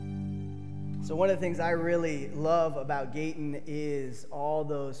So one of the things I really love about Gayton is all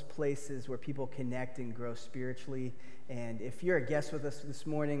those places where people connect and grow spiritually. And if you're a guest with us this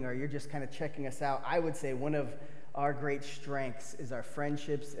morning or you're just kind of checking us out, I would say one of our great strengths is our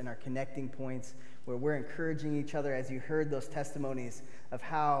friendships and our connecting points where we're encouraging each other, as you heard those testimonies of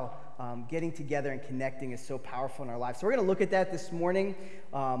how getting together and connecting is so powerful in our lives. So we're going to look at that this morning,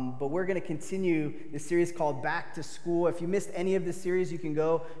 but we're going to continue this series called Back to School. If you missed any of the series, you can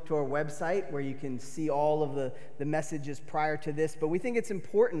go to our website where you can see all of the messages prior to this. But we think it's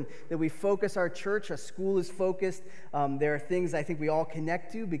important that we focus our church. Our school is focused. There are things I think we all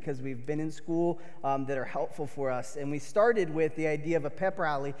connect to because we've been in school that are helpful for us. And we started with the idea of a pep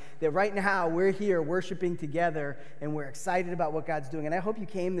rally that right now we're here worshiping together and we're excited about what God's doing. And I hope you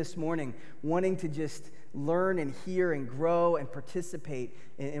came this morning wanting to just learn and hear and grow and participate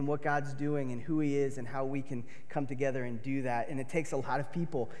in what God's doing and who He is and how we can come together and do that. And it takes a lot of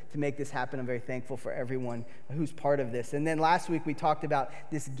people to make this happen. I'm very thankful for everyone who's part of this. And then last week we talked about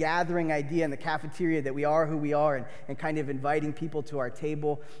this gathering idea in the cafeteria that we are who we are and kind of inviting people to our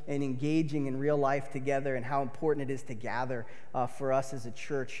table and engaging in real life together and how important it is to gather for us as a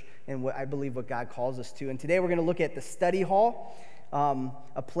church and what I believe what God calls us to. And today we're going to look at the study hall.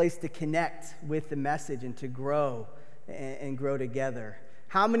 A place to connect with the message and to grow and grow together.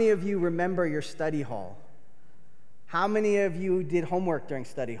 How many of you remember your study hall? How many of you did homework during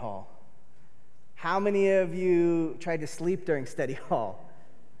study hall? How many of you tried to sleep during study hall?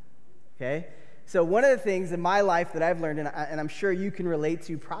 Okay? So one of the things in my life that I've learned, and I'm sure you can relate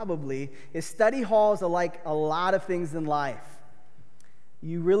to probably, is study halls are like a lot of things in life.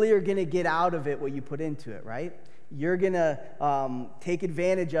 You really are going to get out of it what you put into it, right? You're going to take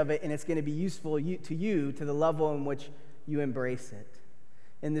advantage of it, and it's going to be useful to you to the level in which you embrace it.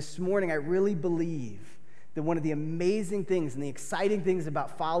 And this morning, I really believe that one of the amazing things and the exciting things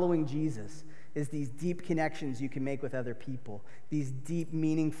about following Jesus is these deep connections you can make with other people, these deep,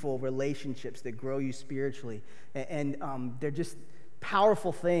 meaningful relationships that grow you spiritually. And they're just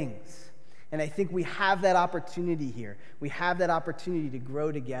powerful things. And I think we have that opportunity here. We have that opportunity to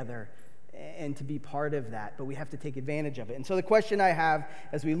grow together and to be part of that, but we have to take advantage of it. And so the question I have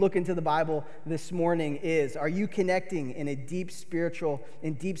as we look into the Bible this morning is, are you connecting in deep spiritual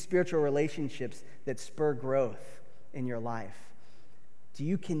relationships that spur growth in your life? Do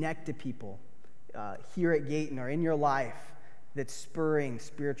you connect to people here at Gayton or in your life that's spurring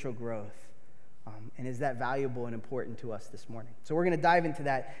spiritual growth? And is that valuable and important to us this morning? So we're going to dive into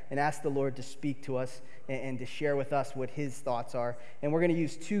that and ask the Lord to speak to us and to share with us what His thoughts are. And we're going to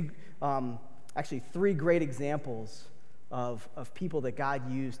use three great examples of people that God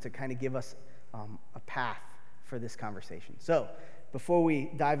used to kind of give us a path for this conversation. So before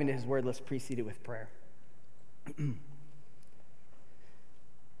we dive into His Word, let's precede it with prayer.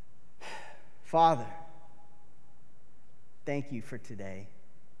 Father, thank you for today.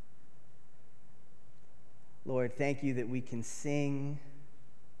 Lord, thank you that we can sing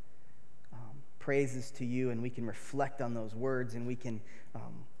praises to you and we can reflect on those words and we can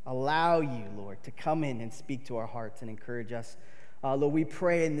allow you, Lord, to come in and speak to our hearts and encourage us. Lord, we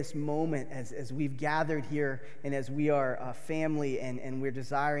pray in this moment as we've gathered here and as we are a family and we're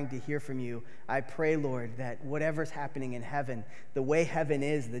desiring to hear from you, I pray, Lord, that whatever's happening in heaven, the way heaven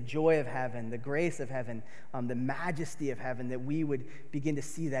is, the joy of heaven, the grace of heaven, the majesty of heaven, that we would begin to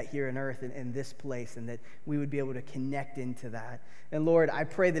see that here on earth in this place and that we would be able to connect into that. And Lord, I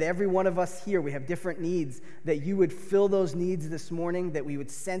pray that every one of us here, we have different needs, that you would fill those needs this morning, that we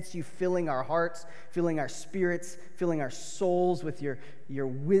would sense you filling our hearts, filling our spirits, filling our souls with your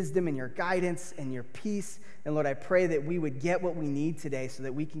wisdom and your guidance and your peace. And Lord, I pray that we would get what we need today so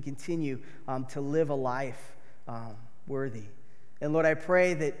that we can continue to live a life worthy. And Lord, I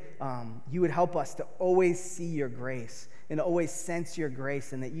pray that you would help us to always see your grace and always sense your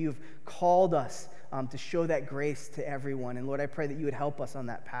grace and that you've called us to show that grace to everyone. And Lord, I pray that you would help us on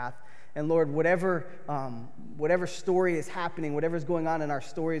that path. And Lord, whatever story is happening, whatever's going on in our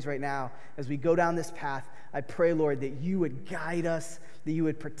stories right now, as we go down this path, I pray, Lord, that you would guide us, that you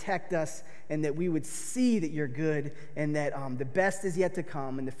would protect us, and that we would see that you're good and that the best is yet to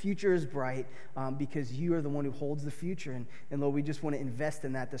come and the future is bright because you are the one who holds the future. And Lord, we just want to invest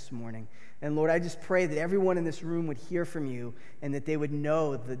in that this morning. And Lord, I just pray that everyone in this room would hear from you and that they would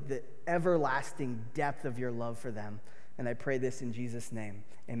know the everlasting depth of your love for them. And I pray this in Jesus' name.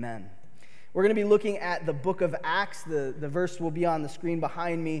 Amen. We're going to be looking at the book of Acts. The verse will be on the screen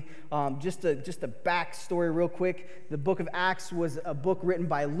behind me. Just a backstory real quick. The book of Acts was a book written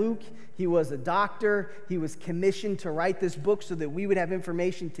by Luke. He was a doctor. He was commissioned to write this book so that we would have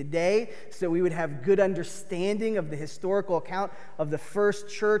information today, so we would have good understanding of the historical account of the first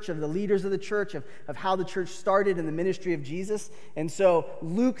church, of the leaders of the church, of how the church started in the ministry of Jesus. And so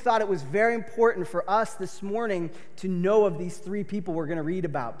Luke thought it was very important for us this morning to know of these three people we're going to read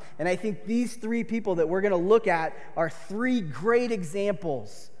about. And I think these three people that we're going to look at are three great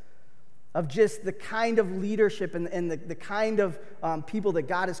examples of just the kind of leadership and the kind of people that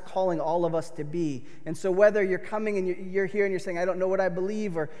God is calling all of us to be. And so whether you're coming and you're here and you're saying, I don't know what I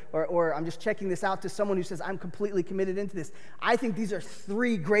believe, or I'm just checking this out, to someone who says, I'm completely committed into this, I think these are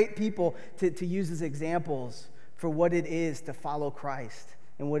three great people to use as examples for what it is to follow Christ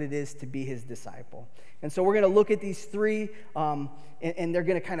and what it is to be his disciple. And so we're going to look at these three, and they're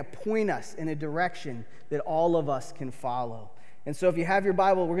going to kind of point us in a direction that all of us can follow. And so if you have your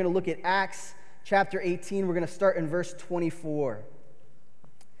Bible, we're going to look at Acts chapter 18. We're going to start in verse 24.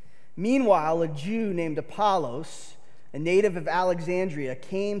 Meanwhile, a Jew named Apollos, a native of Alexandria,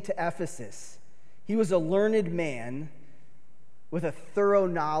 came to Ephesus. He was a learned man with a thorough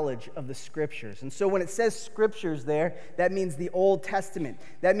knowledge of the Scriptures. And so when it says Scriptures there, that means the Old Testament.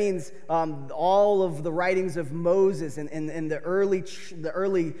 That means all of the writings of Moses and the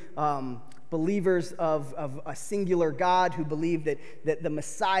early believers of a singular God who believed that the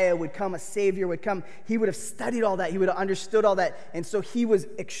Messiah would come, a Savior would come. He would have studied all that. He would have understood all that. And so he was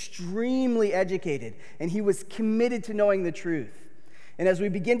extremely educated, and he was committed to knowing the truth. And as we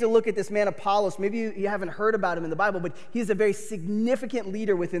begin to look at this man Apollos, maybe you haven't heard about him in the Bible, but he's a very significant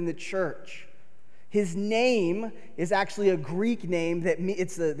leader within the church. His name is actually a Greek name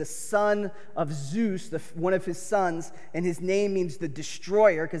it's the son of Zeus, one of his sons, and his name means the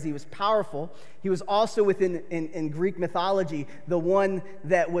destroyer because he was powerful. He was also in Greek mythology the one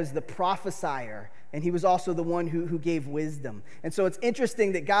that was the prophesier, and he was also the one who gave wisdom. And so it's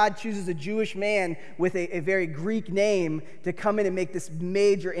interesting that God chooses a Jewish man with a very Greek name to come in and make this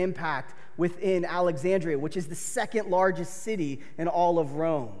major impact within Alexandria, which is the second largest city in all of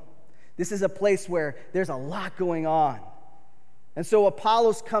Rome. This is a place where there's a lot going on. And so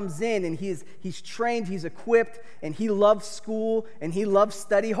Apollos comes in, and he's trained, he's equipped, and he loves school, and he loves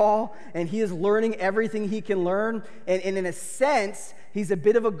study hall, and he is learning everything he can learn. And in a sense, he's a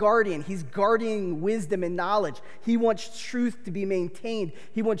bit of a guardian. He's guarding wisdom and knowledge. He wants truth to be maintained.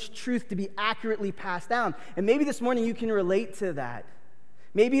 He wants truth to be accurately passed down. And maybe this morning you can relate to that.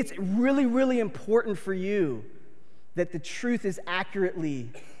 Maybe it's really, really important for you that the truth is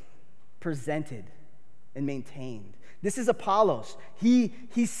accurately presented and maintained. This is Apollos. He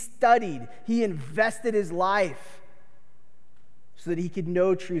studied, he invested his life so that he could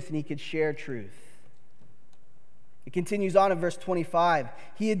know truth and he could share truth. It continues on in verse 25.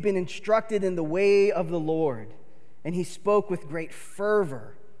 He had been instructed in the way of the Lord, and he spoke with great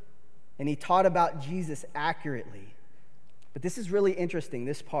fervor, and he taught about Jesus accurately. But this is really interesting,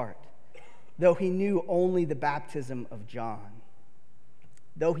 this part. Though he knew only the baptism of John.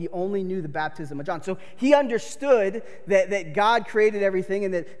 Though he only knew the baptism of John. So he understood that God created everything,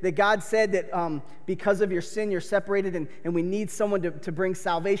 and that God said that because of your sin, you're separated, and we need someone to bring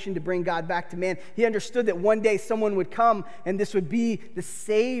salvation, to bring God back to man. He understood that one day someone would come, and this would be the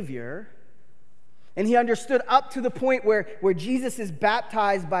Savior. And he understood up to the point where Jesus is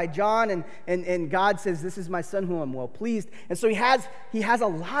baptized by John, and God says, this is my son whom I'm well pleased. And so he has a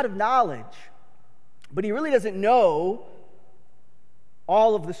lot of knowledge, but he really doesn't know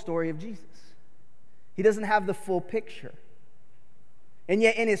all of the story of Jesus. He doesn't have the full picture. And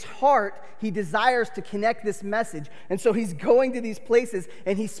yet in his heart, he desires to connect this message. And so he's going to these places,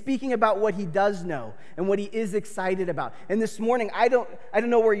 and he's speaking about what he does know and what he is excited about. And this morning, I don't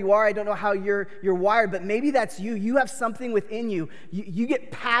know where you are. I don't know how you're wired, but maybe that's you. You have something within you. You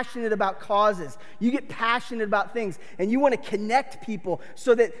get passionate about causes. You get passionate about things, and you want to connect people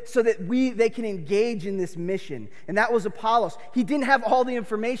so that they can engage in this mission. And that was Apollos. He didn't have all the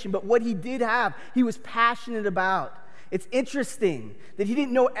information, but what he did have, he was passionate about. It's interesting that he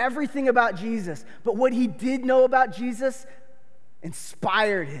didn't know everything about Jesus, but what he did know about Jesus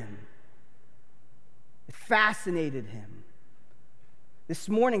inspired him. It fascinated him. This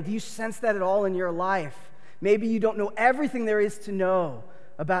morning, do you sense that at all in your life? Maybe you don't know everything there is to know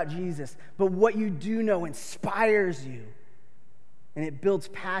about Jesus, but what you do know inspires you. And it builds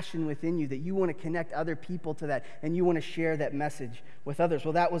passion within you that you want to connect other people to that and you want to share that message with others.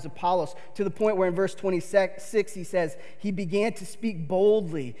 Well, that was Apollos, to the point where in verse 26 he says, he began to speak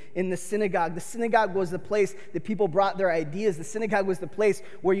boldly in the synagogue. The synagogue was the place that people brought their ideas. The synagogue was the place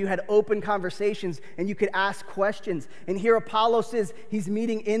where you had open conversations and you could ask questions. And here Apollos is, he's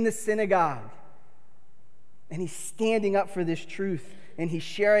meeting in the synagogue. And he's standing up for this truth. And he's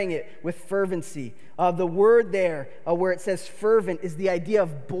sharing it with fervency. The word there where it says fervent is the idea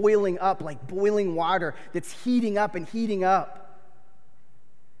of boiling up, like boiling water that's heating up and heating up.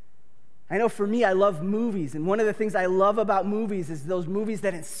 I know for me, I love movies. And one of the things I love about movies is those movies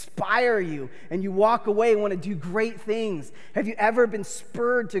that inspire you and you walk away and want to do great things. Have you ever been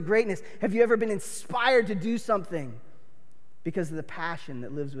spurred to greatness? Have you ever been inspired to do something because of the passion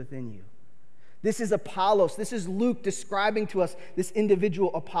that lives within you? This is Apollos. This is Luke describing to us this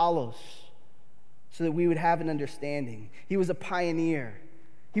individual Apollos so that we would have an understanding. He was a pioneer.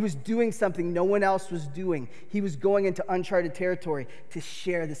 He was doing something no one else was doing. He was going into uncharted territory to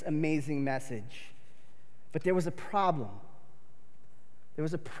share this amazing message. But there was a problem. There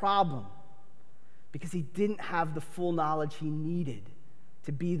was a problem because he didn't have the full knowledge he needed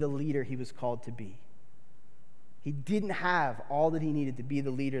to be the leader he was called to be. He didn't have all that he needed to be the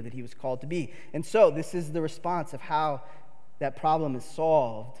leader that he was called to be. And so this is the response of how that problem is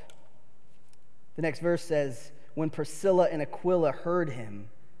solved. The next verse says, when Priscilla and Aquila heard him,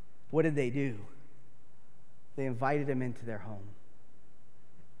 what did they do? They invited him into their home.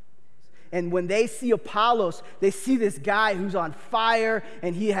 And when they see Apollos, they see this guy who's on fire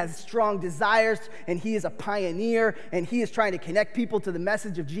and he has strong desires and he is a pioneer and he is trying to connect people to the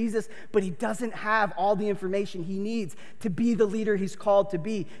message of Jesus, but he doesn't have all the information he needs to be the leader he's called to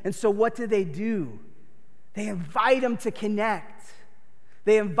be. And so what do? They invite him to connect.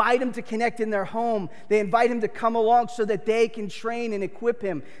 They invite him to connect in their home. They invite him to come along so that they can train and equip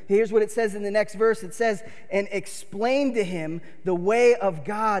him. Here's what it says in the next verse. It says, and explain to him the way of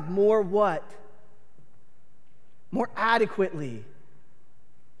God more what? More adequately.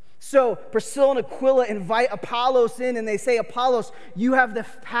 So Priscilla and Aquila invite Apollos in and they say, Apollos, you have the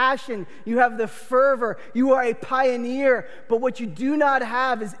passion, you have the fervor, you are a pioneer, but what you do not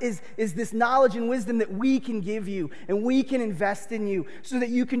have is this knowledge and wisdom that we can give you and we can invest in you so that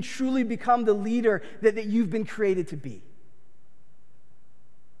you can truly become the leader that you've been created to be.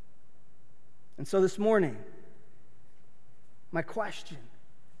 And so this morning, my question,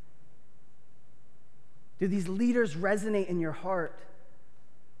 do these leaders resonate in your heart?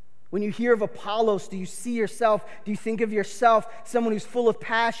 When you hear of Apollos, do you see yourself? Do you think of yourself someone who's full of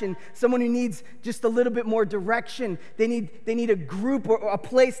passion, someone who needs just a little bit more direction? They need a group or a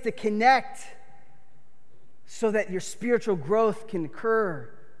place to connect so that your spiritual growth can occur.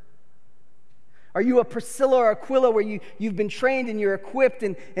 Are you a Priscilla or Aquila where you've been trained and you're equipped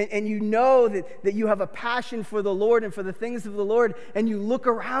and you know that you have a passion for the Lord and for the things of the Lord, and you look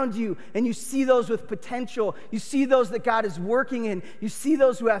around you and you see those with potential, you see those that God is working in, you see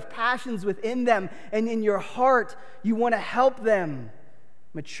those who have passions within them, and in your heart you want to help them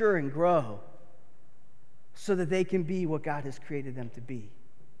mature and grow so that they can be what God has created them to be.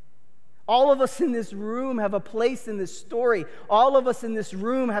 All of us in this room have a place in this story. All of us in this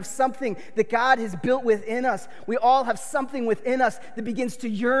room have something that God has built within us. We all have something within us that begins to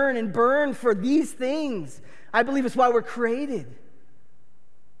yearn and burn for these things. I believe it's why we're created.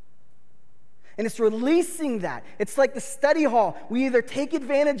 And it's releasing that. It's like the study hall. We either take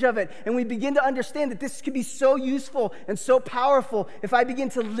advantage of it and we begin to understand that this could be so useful and so powerful if I begin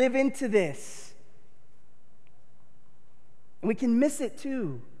to live into this. And we can miss it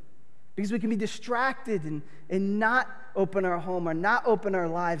too. Because we can be distracted and not open our home or not open our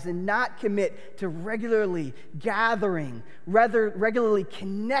lives and not commit to regularly gathering, rather regularly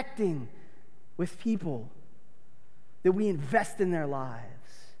connecting with people, that we invest in their lives.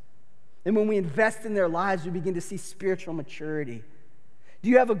 And when we invest in their lives, we begin to see spiritual maturity. Do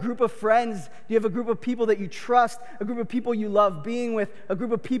you have a group of friends? Do you have a group of people that you trust? A group of people you love being with? A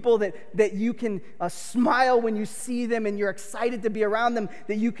group of people that you can smile when you see them and you're excited to be around them,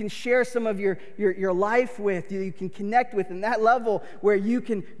 that you can share some of your life with, you can connect with, in that level where you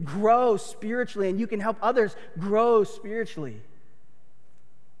can grow spiritually and you can help others grow spiritually?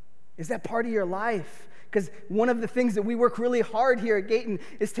 Is that part of your life? Because one of the things that we work really hard here at Gayton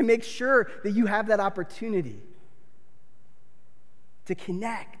is to make sure that you have that opportunity to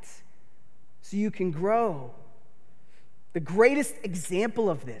connect so you can grow. The greatest example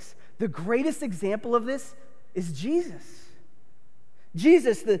of this is Jesus.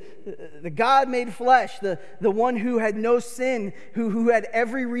 Jesus, the God made flesh, the one who had no sin, who had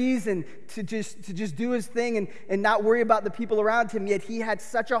every reason to just do his thing and not worry about the people around him, yet he had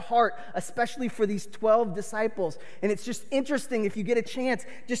such a heart, especially for these 12 disciples. And it's just interesting if you get a chance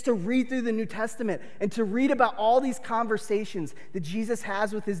just to read through the New Testament and to read about all these conversations that Jesus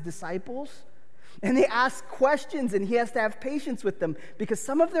has with his disciples. And they ask questions, and he has to have patience with them because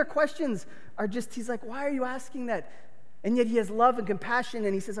some of their questions are just, he's like, why are you asking that? And yet he has love and compassion,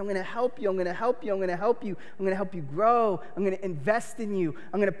 and he says, I'm going to help you, I'm going to help you, I'm going to help you, I'm going to help you grow, I'm going to invest in you,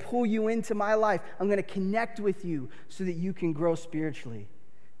 I'm going to pull you into my life, I'm going to connect with you so that you can grow spiritually,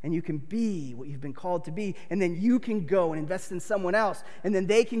 and you can be what you've been called to be, and then you can go and invest in someone else, and then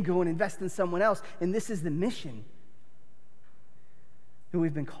they can go and invest in someone else, and this is the mission that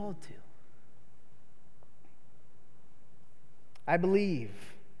we've been called to. I believe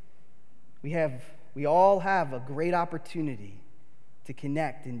we all have a great opportunity to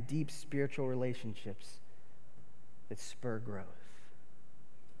connect in deep spiritual relationships that spur growth.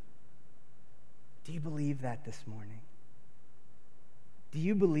 Do you believe that this morning? Do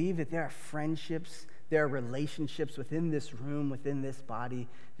you believe that there are friendships, there are relationships within this room, within this body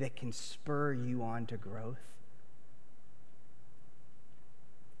that can spur you on to growth?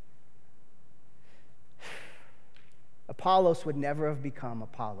 Apollos would never have become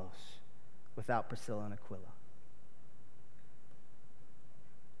Apollos without Priscilla and Aquila.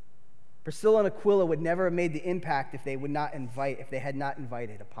 Priscilla and Aquila would never have made the impact if they had not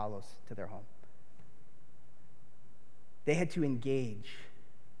invited Apollos to their home. They had to engage.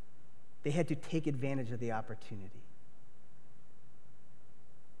 They had to take advantage of the opportunity.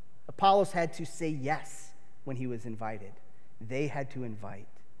 Apollos had to say yes when he was invited. They had to invite.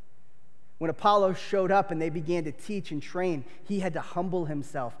 When Apollos showed up and they began to teach and train, he had to humble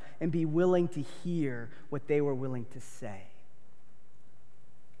himself and be willing to hear what they were willing to say.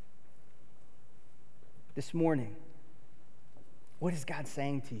 This morning, what is God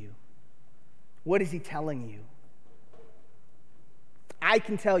saying to you? What is he telling you? I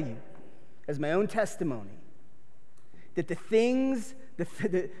can tell you, as my own testimony, that the things,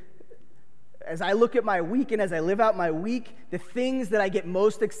 as I look at my week and as I live out my week, the things that I get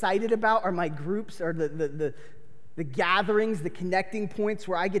most excited about are my groups, or the gatherings, the connecting points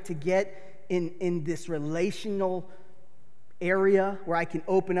where I get to get in this relational area where I can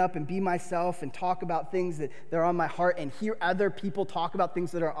open up and be myself and talk about things that are on my heart and hear other people talk about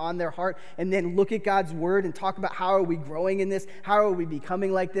things that are on their heart and then look at God's word and talk about how are we growing in this, how are we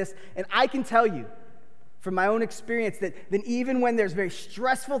becoming like this. And I can tell you, from my own experience, that even when there's very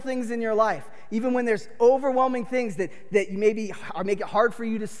stressful things in your life, even when there's overwhelming things that you maybe make it hard for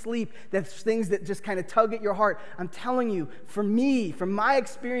you to sleep, that's things that just kind of tug at your heart, I'm telling you, for me, from my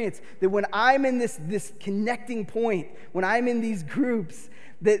experience, that when I'm in this connecting point, when I'm in these groups,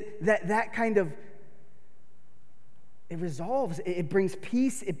 that kind of, it resolves, it brings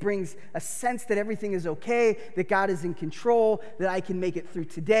peace, it brings a sense that everything is okay, that God is in control, that I can make it through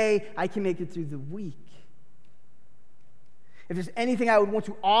today, I can make it through the week. If there's anything I would want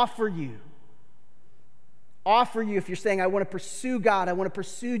to offer you if you're saying, I want to pursue God, I want to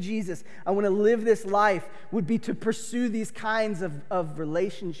pursue Jesus, I want to live this life, would be to pursue these kinds of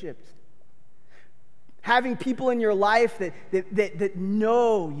relationships. Having people in your life that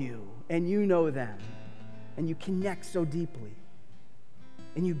know you and you know them, and you connect so deeply,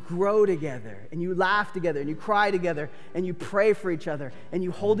 and you grow together, and you laugh together, and you cry together, and you pray for each other, and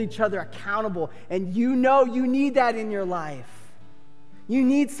you hold each other accountable, and you know you need that in your life. You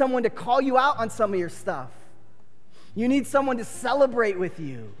need someone to call you out on some of your stuff. You need someone to celebrate with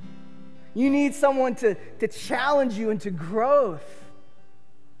you. You need someone to challenge you into growth.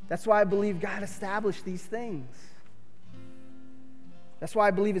 That's why I believe God established these things. That's why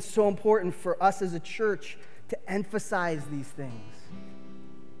I believe it's so important for us as a church to emphasize these things.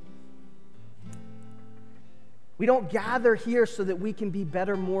 We don't gather here so that we can be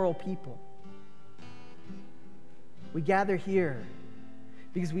better moral people. We gather here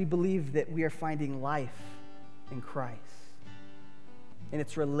because we believe that we are finding life in Christ. And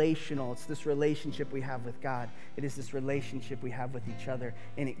it's relational. It's this relationship we have with God. It is this relationship we have with each other.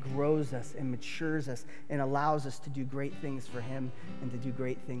 And it grows us and matures us and allows us to do great things for Him and to do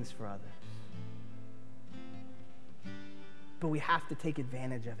great things for others. But we have to take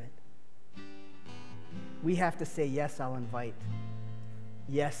advantage of it. We have to say, yes, I'll invite.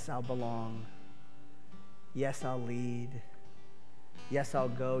 Yes, I'll belong. Yes, I'll lead. Yes, I'll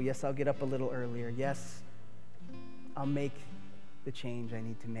go. Yes, I'll get up a little earlier. Yes, I'll make the change I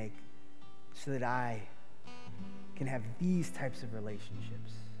need to make so that I can have these types of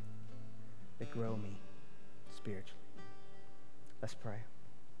relationships that grow me spiritually. Let's pray.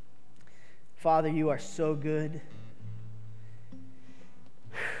 Father, you are so good.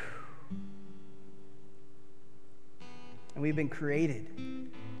 And we've been created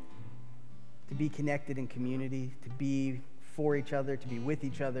to be connected in community, to be for each other, to be with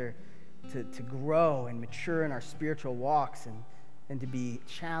each other, to grow and mature in our spiritual walks and to be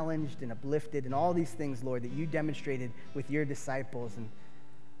challenged and uplifted and all these things, Lord, that you demonstrated with your disciples. And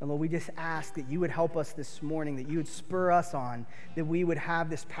Lord, we just ask that you would help us this morning, that you would spur us on, that we would have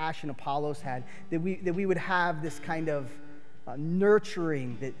this passion Apollos had, that we would have this kind of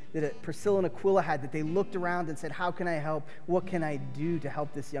nurturing that Priscilla and Aquila had, that they looked around and said, how can I help? What can I do to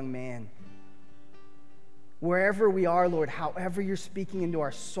help this young man? Wherever we are, Lord, however you're speaking into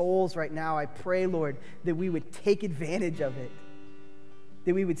our souls right now, I pray, Lord, that we would take advantage of it,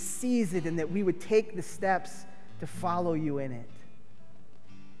 that we would seize it, and that we would take the steps to follow you in it.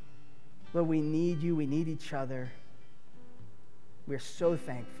 Lord, we need you. We need each other. We're so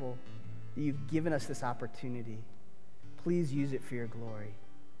thankful that you've given us this opportunity. Please use it for your glory.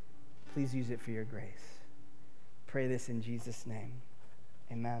 Please use it for your grace. Pray this in Jesus' name.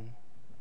 Amen.